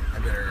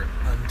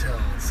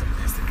untell some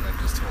of these things I've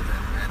just told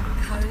him. And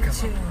how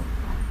did you?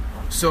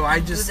 So I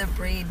just undo the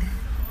braid.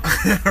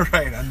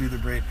 Right, undo the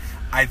braid.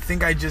 I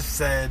think I just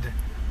said,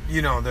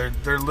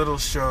 they're little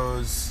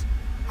shows.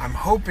 I'm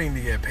hoping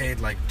to get paid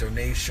like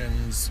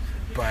donations,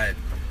 but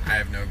I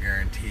have no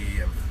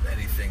guarantee of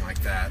anything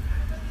like that.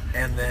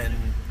 And then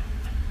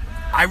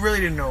I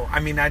really didn't know. I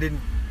mean, I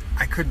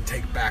couldn't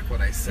take back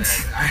what I said.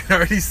 I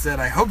already said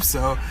I hope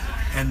so.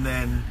 And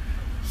then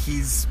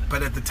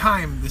but at the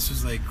time, this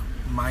was like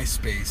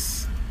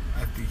MySpace.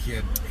 I think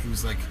he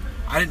was like,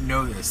 I didn't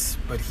know this,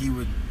 but he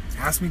would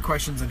ask me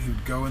questions and he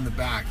would go in the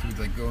back. He would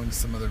like go into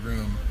some other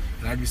room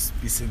and I'd just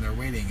be sitting there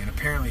waiting. And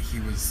apparently he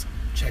was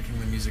checking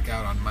the music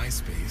out on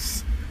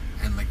MySpace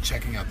and like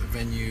checking out the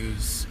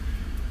venues.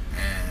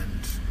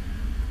 And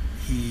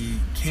he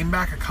came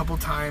back a couple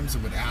times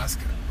and would ask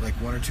like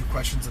 1 or 2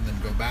 questions and then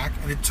go back.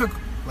 And it took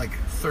like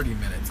 30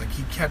 minutes. Like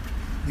he kept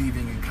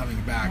leaving and coming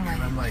back. Oh,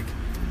 and I'm like,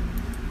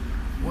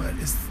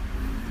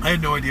 I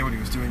had no idea what he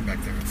was doing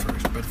back there at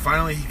first, but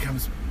finally he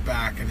comes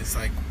back and it's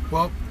like,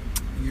 well,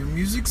 your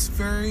music's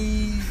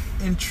very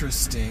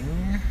interesting.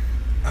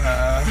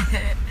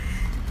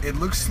 It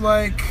looks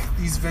like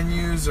these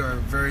venues are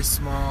very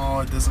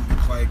small. It doesn't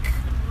look like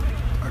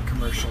a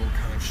commercial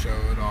kind of show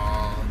at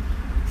all.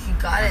 He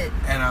got it.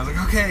 And I was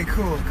like, okay,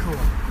 cool.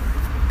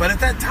 But at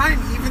that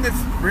time, even if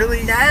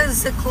really... That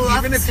is a cool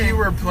Even officer. if you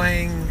were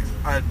playing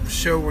a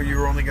show where you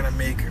were only going to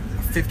make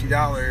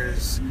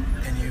 $50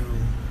 and you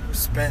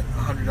spent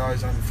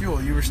 $100 on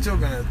fuel, you were still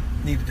going to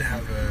need to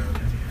have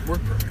a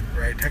work permit,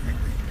 right?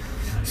 Technically.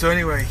 So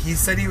anyway, he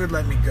said he would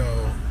let me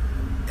go,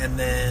 and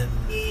then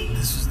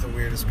this was the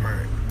weirdest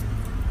part.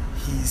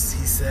 He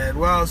said,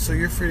 well, so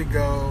you're free to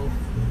go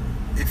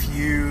if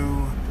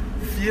you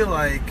feel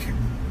like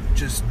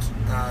just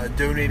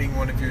donating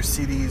one of your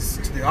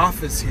CDs to the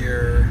office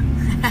here,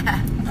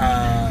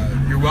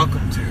 you're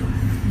welcome to.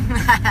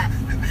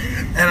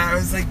 And I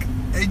was like,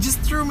 it just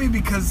threw me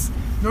because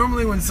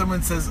normally when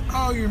someone says,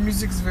 oh, your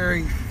music's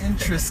very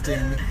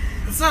interesting,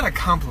 it's not a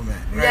compliment,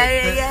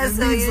 right? Yeah. It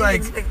so means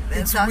like, it's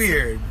it's awesome.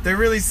 weird. They're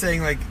really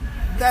saying like,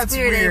 that's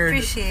Weird, weird. I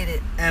appreciate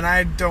it. And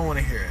I don't want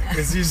to hear it.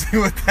 It's usually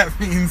what that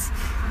means.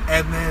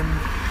 And then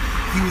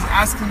he was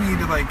asking me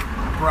to like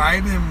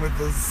bribe him with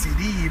the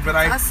CD, but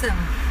Awesome.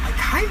 I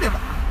kind of,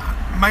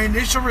 my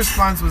initial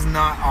response was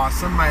not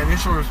awesome. My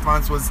initial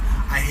response was,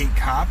 I hate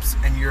cops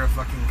and you're a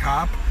fucking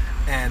cop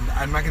and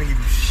I'm not going to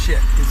give you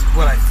shit, is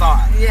what I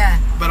thought. Yeah.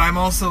 But I'm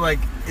also like,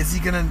 is he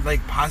going to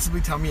like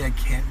possibly tell me I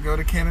can't go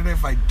to Canada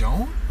if I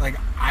don't? Like,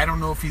 I don't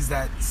know if he's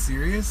that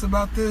serious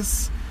about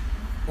this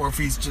or if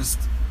he's just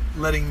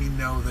letting me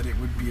know that it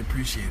would be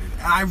appreciated.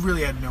 And I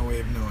really had no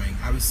way of knowing.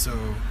 I was so...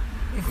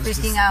 You're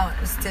freaking out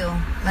still.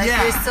 Like,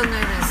 Yeah. you're still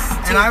nervous.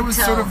 And I was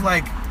sort of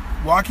like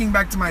walking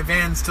back to my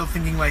van still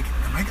thinking like,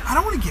 I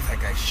don't want to give that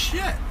guy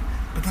shit.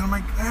 But then I'm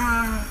like,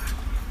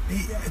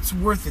 it's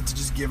worth it to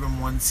just give him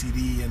one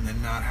CD and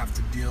then not have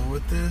to deal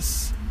with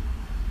this.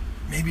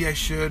 Maybe I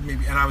should,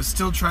 maybe. And I was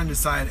still trying to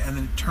decide, and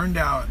then it turned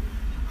out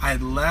I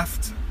had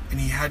left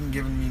and he hadn't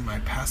given me my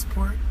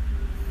passport.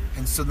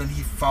 And so then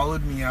he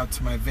followed me out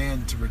to my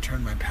van to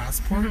return my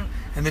passport.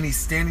 And then he's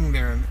standing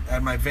there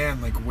at my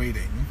van like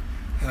waiting.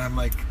 And I'm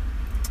like,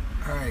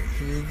 all right,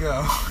 here you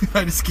go.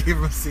 I just gave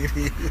him a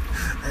CD.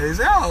 And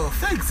he's, oh,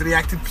 thanks. And he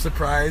acted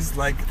surprised,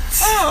 like,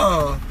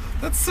 oh,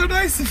 that's so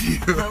nice of you.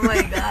 Oh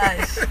my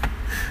gosh.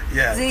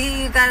 Yeah.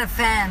 See, you got a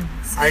fan.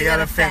 So I you got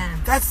a fan.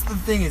 That's the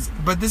thing is,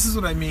 but this is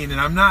what I mean. And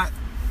I'm not,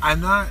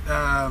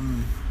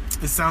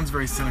 it sounds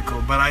very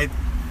cynical, but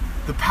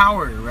the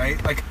power,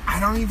 right? Like, I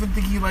don't even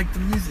think he liked the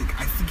music.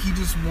 I think he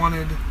just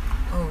wanted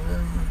Oh,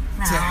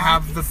 really? to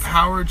have the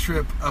power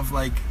trip of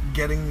like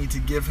getting me to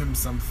give him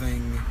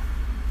something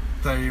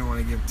that I didn't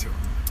want to give to him.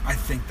 I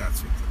think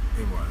that's what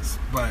it was.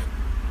 But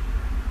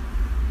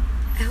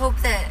I hope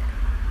that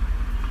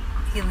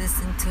he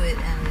listened to it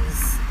and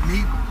is...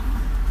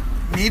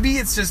 maybe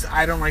it's just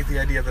I don't like the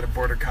idea that a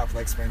border cop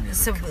likes my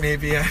music. So-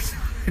 Maybe I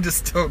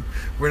just don't.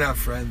 We're not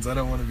friends. I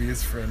don't want to be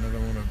his friend. I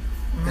don't want to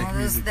make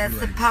music. that's he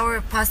the likes. power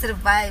of positive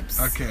vibes.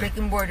 Okay.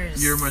 Breaking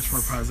borders. You're a much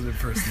more positive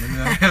person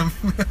than I am,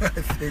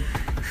 I think.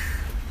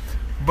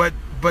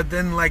 But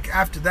then, like,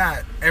 after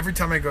that, every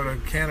time I go to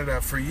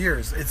Canada for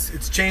years,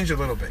 it's changed a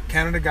little bit.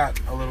 Canada got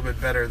a little bit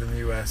better than the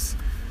U.S.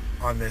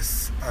 on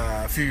this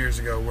a few years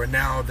ago, where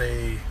now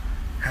they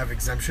have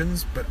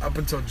exemptions. But up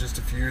until just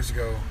a few years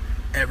ago,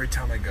 every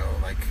time I go,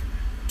 like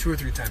 2 or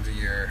 3 times a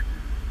year,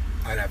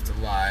 I'd have to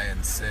lie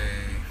and say,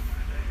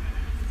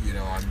 you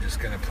know, I'm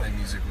just going to play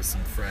music with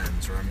some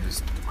friends, or I'm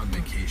just on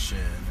vacation,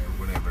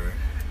 or whatever.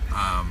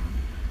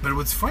 But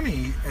what's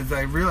funny is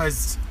I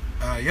realized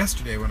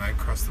yesterday when I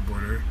crossed the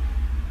border,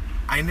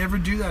 I never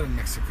do that in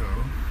Mexico.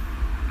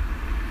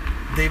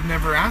 They've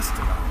never asked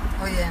about it.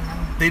 Oh, yeah,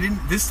 no. They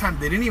didn't, this time,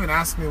 they didn't even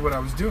ask me what I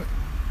was doing.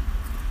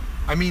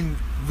 I mean,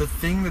 the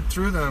thing that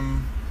threw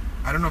them,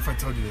 I don't know if I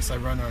told you this, I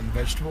run on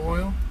vegetable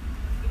oil.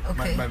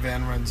 Okay. My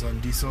van runs on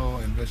diesel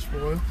and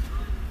vegetable oil.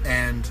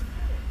 And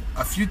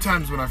a few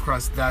times when I've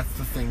crossed, that's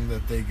the thing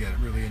that they get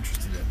really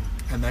interested in.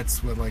 And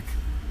that's what, like,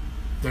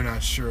 they're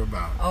not sure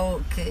about.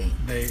 Okay.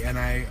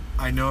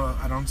 I know,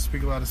 I don't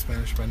speak a lot of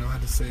Spanish, but I know how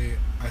to say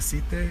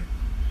aceite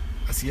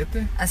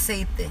Aceite.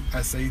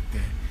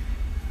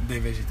 de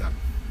vegetal.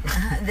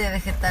 De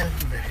vegetal.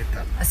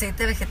 Vegetal. Aceite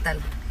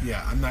vegetal.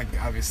 Yeah, I'm not,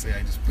 obviously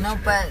I just No,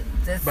 butchered but it.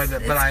 that's,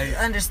 But I I say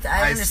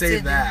understood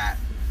you. that,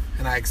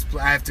 and I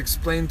have to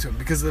explain to them,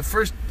 because the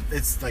first,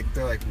 it's like,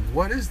 they're like,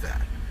 what is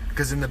that?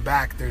 Because in the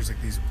back, there's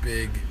like these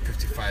big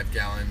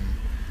 55-gallon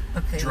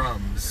Okay.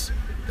 drums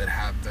that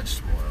have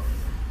vegetable oil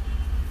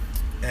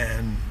in them.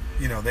 And,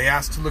 you know, they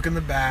asked to look in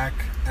the back,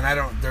 and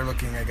they're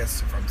looking, I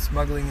guess, if I'm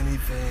smuggling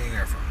anything,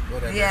 or from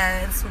whatever.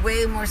 Yeah, it's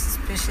way more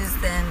suspicious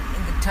than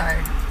a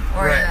guitar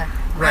or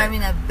Right, I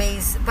mean a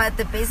bass. But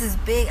the bass is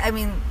big. I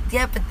mean,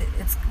 yeah, but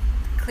it's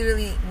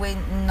clearly way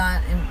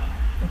not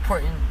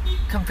important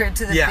compared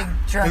to the big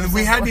drums. And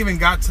we hadn't even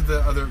got to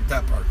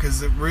that part,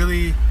 because it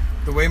really,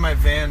 the way my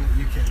van,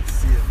 you can't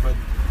see it, but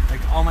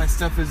like all my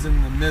stuff is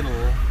in the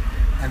middle,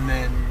 and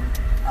then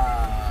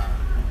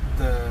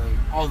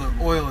all the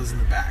oil is in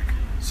the back.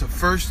 So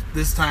first,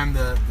 this time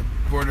the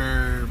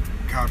border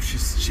cop,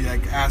 she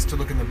like asked to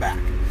look in the back.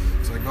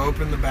 So I go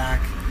open the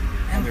back,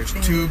 and there's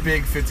 2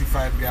 big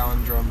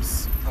 55-gallon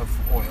drums of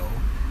oil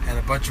and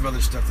a bunch of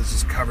other stuff that's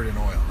just covered in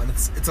oil, and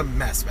it's a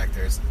mess back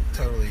there. It's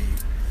totally,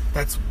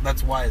 that's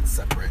why it's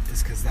separate,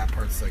 is because that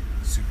part's like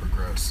super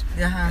gross.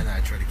 Uh-huh. And I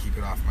try to keep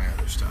it off my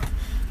other stuff.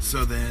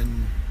 So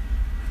then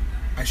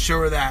I show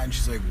her that, and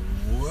she's like,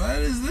 what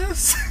is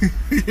this?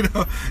 You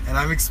know, and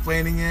I'm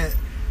explaining it,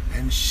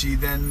 and she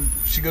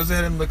goes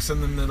ahead and looks in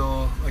the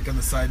middle, like on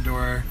the side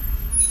door,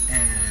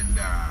 And,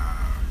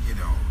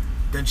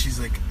 then she's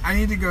like, I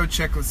need to go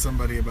check with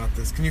somebody about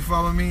this. Can you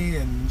follow me?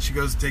 And she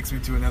goes, takes me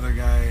to another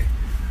guy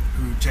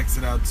who checks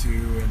it out too.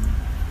 And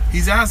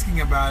he's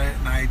asking about it.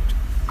 And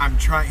I'm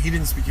trying, he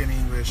didn't speak any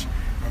English.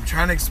 I'm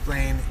trying to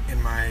explain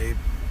in my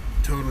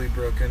totally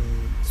broken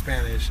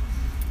Spanish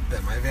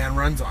that my van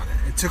runs on it.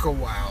 It took a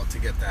while to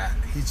get that.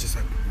 He's just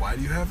like, why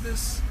do you have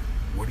this?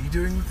 What are you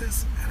doing with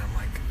this? And I'm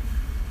like,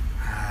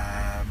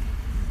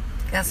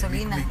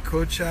 gasolina. Mi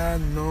coche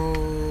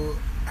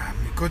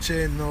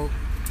no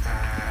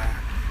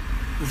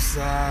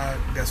usa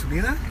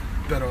gasolina,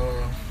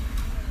 pero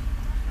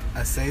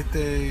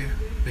aceite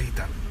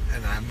vegetal.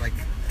 And I'm like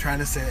trying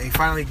to say it. He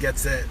finally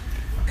gets it.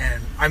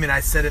 And I mean, I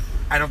said it.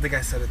 I don't think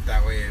I said it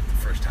that way the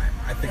first time.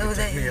 I think it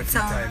took me a few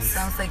times.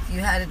 Sounds like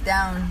you had it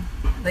down.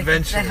 Like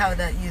eventually,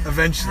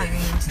 eventually.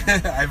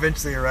 I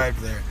eventually arrived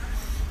there,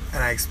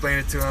 and I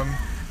explained it to him.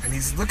 And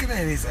he's looking at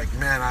it and he's like,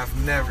 "Man, I've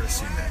never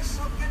seen this.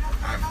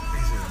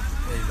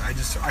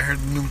 I heard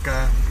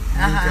nunca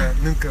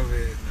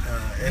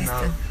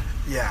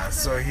yeah."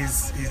 So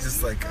he's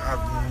just like,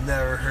 "I've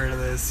never heard of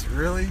this.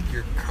 Really?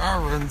 Your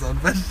car runs on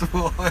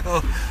vegetable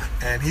oil?"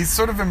 And he's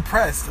sort of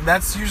impressed.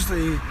 That's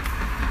usually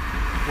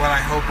what I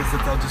hope, is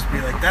that they'll just be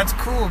like, "That's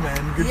cool,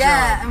 man. Good job."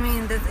 Yeah, I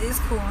mean, that is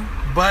cool.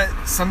 But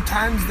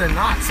sometimes they're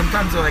not.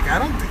 Sometimes they're like, I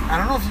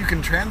don't know if you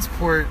can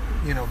transport,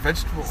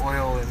 vegetable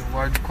oil in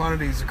large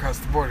quantities across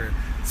the border.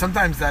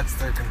 Sometimes that's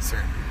their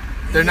concern.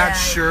 They're not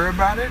sure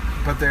about it,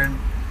 but it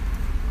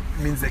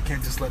means they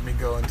can't just let me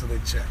go until they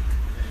check.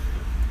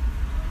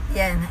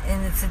 Yeah,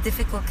 and it's a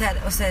difficult cat.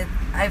 Also,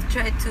 I've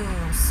tried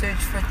to search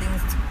for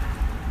things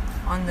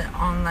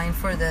online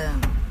for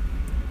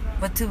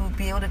but to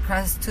be able to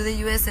cross to the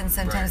U.S. and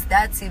sometimes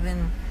that's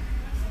even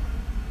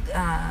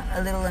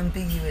a little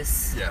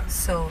ambiguous. Yeah.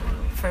 So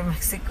for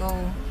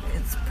Mexico,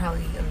 it's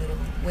probably a little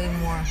way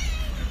more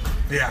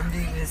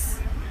ambiguous.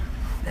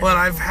 Well,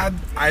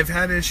 I've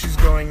had issues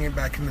going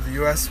back into the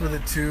U.S. with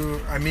it too.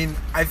 I mean,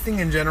 I think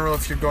in general,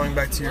 if you're going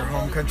back to your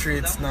home country,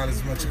 it's not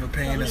as much of a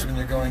pain as when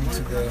you're going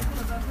to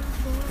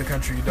the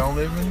country you don't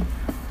live in.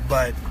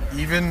 But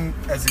even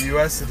as a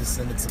U.S.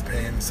 citizen, it's a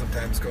pain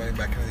sometimes going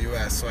back into the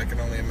U.S. So I can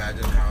only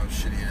imagine how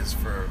shitty it is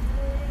for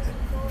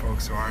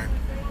folks who aren't.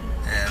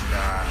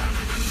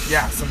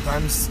 And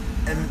sometimes.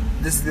 And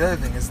this is the other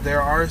thing: is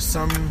there are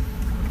some.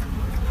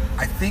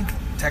 I think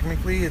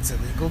technically it's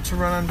illegal to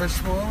run on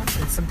vegetable oil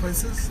in some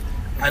places.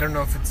 I don't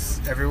know if it's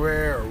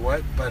everywhere or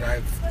what, but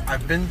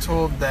I've been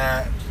told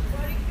that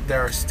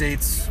there are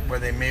states where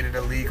they made it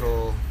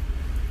illegal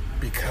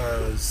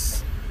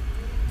because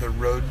the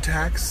road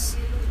tax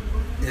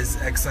is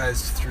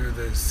excised through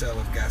the sale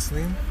of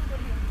gasoline.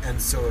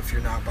 And so if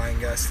you're not buying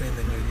gasoline,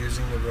 then you're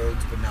using the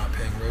roads but not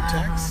paying road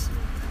tax.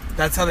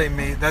 That's how they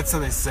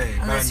say.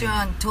 Unless you're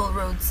on toll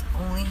roads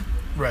only.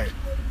 Right.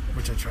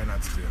 Which I try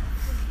not to do,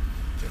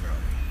 generally.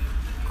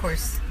 Of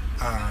course.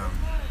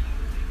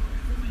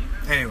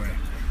 Anyway,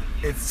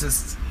 it's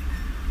just,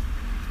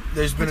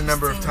 there's been a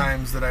number of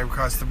times that I've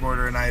crossed the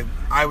border and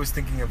I was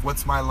thinking of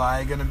what's my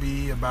lie going to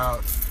be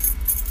about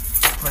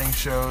playing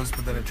shows,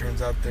 but then it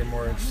turns out they're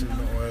more interested in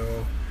the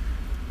oil.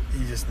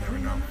 You just never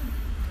know.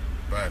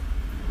 But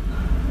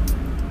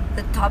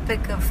the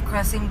topic of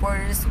crossing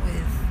borders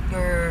with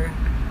your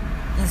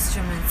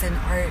instruments and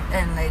art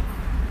and like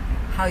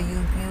how you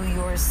view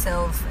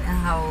yourself and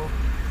how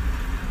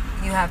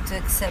you have to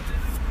accept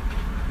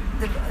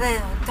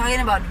talking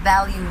about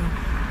value,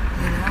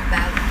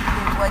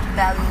 what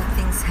value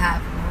things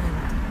have,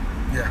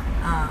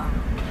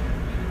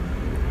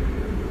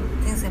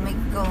 things that make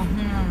you go,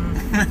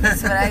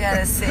 that's what I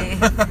gotta say.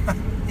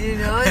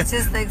 It's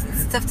just like,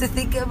 it's tough to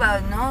think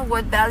about,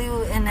 what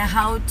value and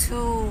how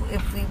to,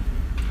 if we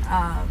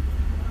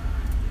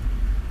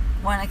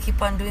want to keep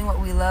on doing what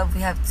we love,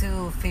 we have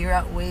to figure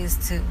out ways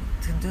to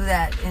do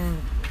that, and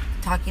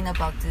talking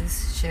about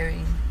this,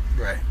 sharing.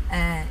 Right.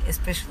 And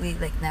especially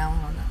like now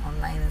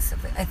online and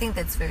stuff. I think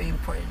that's very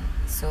important.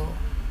 So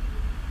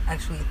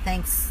actually,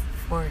 thanks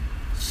for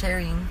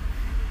sharing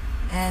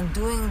and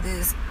doing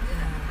this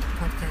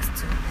podcast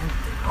too, and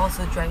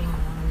also driving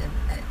around.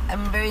 And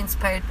I'm very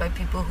inspired by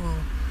people who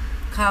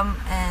come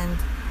and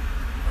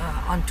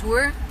on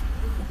tour,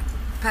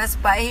 pass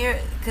by here,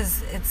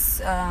 because it's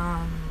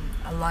a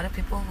lot of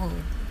people who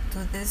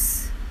do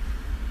this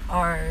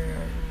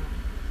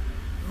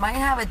might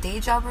have a day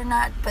job or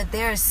not, but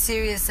they're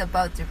serious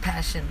about their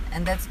passion,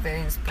 and that's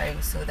very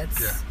inspiring. So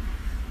that's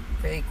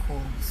very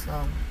cool.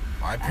 So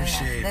I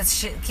appreciate.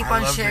 Let's keep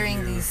on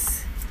sharing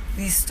these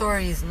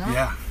stories, no?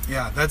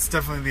 Yeah, that's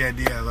definitely the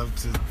idea. I love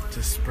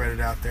to spread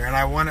it out there, and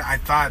I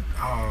thought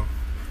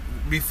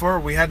before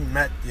we hadn't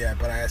met yet,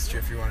 but I asked you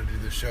if you wanted to do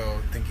the show,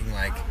 thinking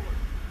like,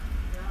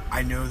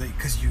 I know that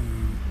because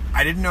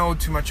I didn't know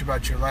too much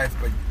about your life,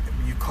 but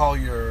you call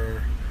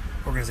your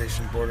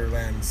organization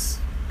Borderland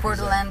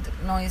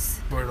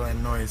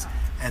Noise.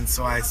 And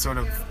so I sort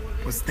of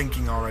was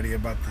thinking already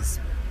about this.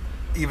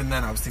 Even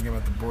then I was thinking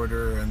about the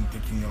border and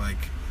thinking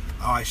like,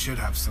 I should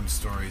have some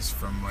stories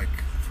from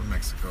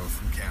Mexico,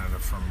 from Canada,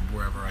 from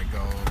wherever I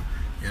go,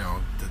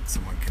 that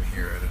someone can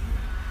hear it.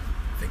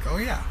 think, oh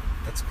yeah,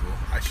 that's cool.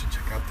 I should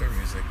check out their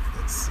music.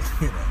 That's,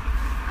 you know.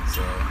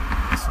 So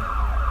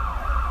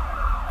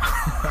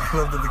I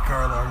love that the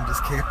car alarm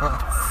just came on.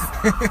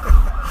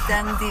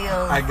 Done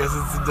deal. I guess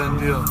it's a done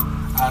deal.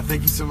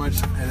 Thank you so much,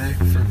 Ede,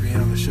 for being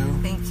on the show.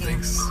 Thank you.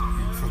 Thanks,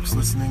 you folks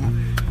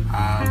listening.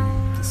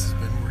 This has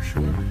been Worst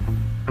Show Ever.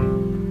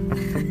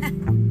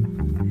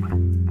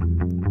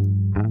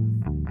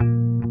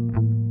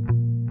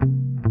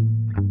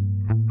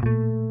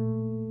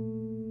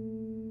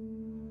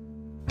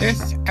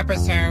 This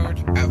episode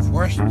of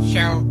Worst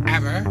Show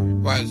Ever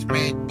was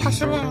made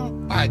possible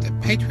by the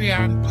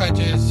Patreon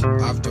pledges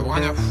of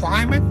Dewana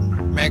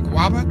Fryman, Meg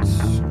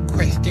Roberts,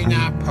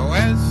 Christina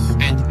Perez,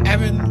 and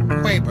Evan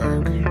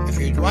Quayberg. If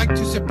you'd like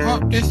to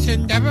support this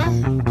endeavor,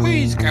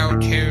 please go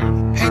to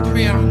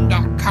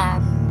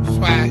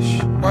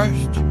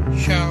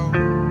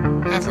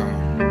patreon.com/worstshowEver.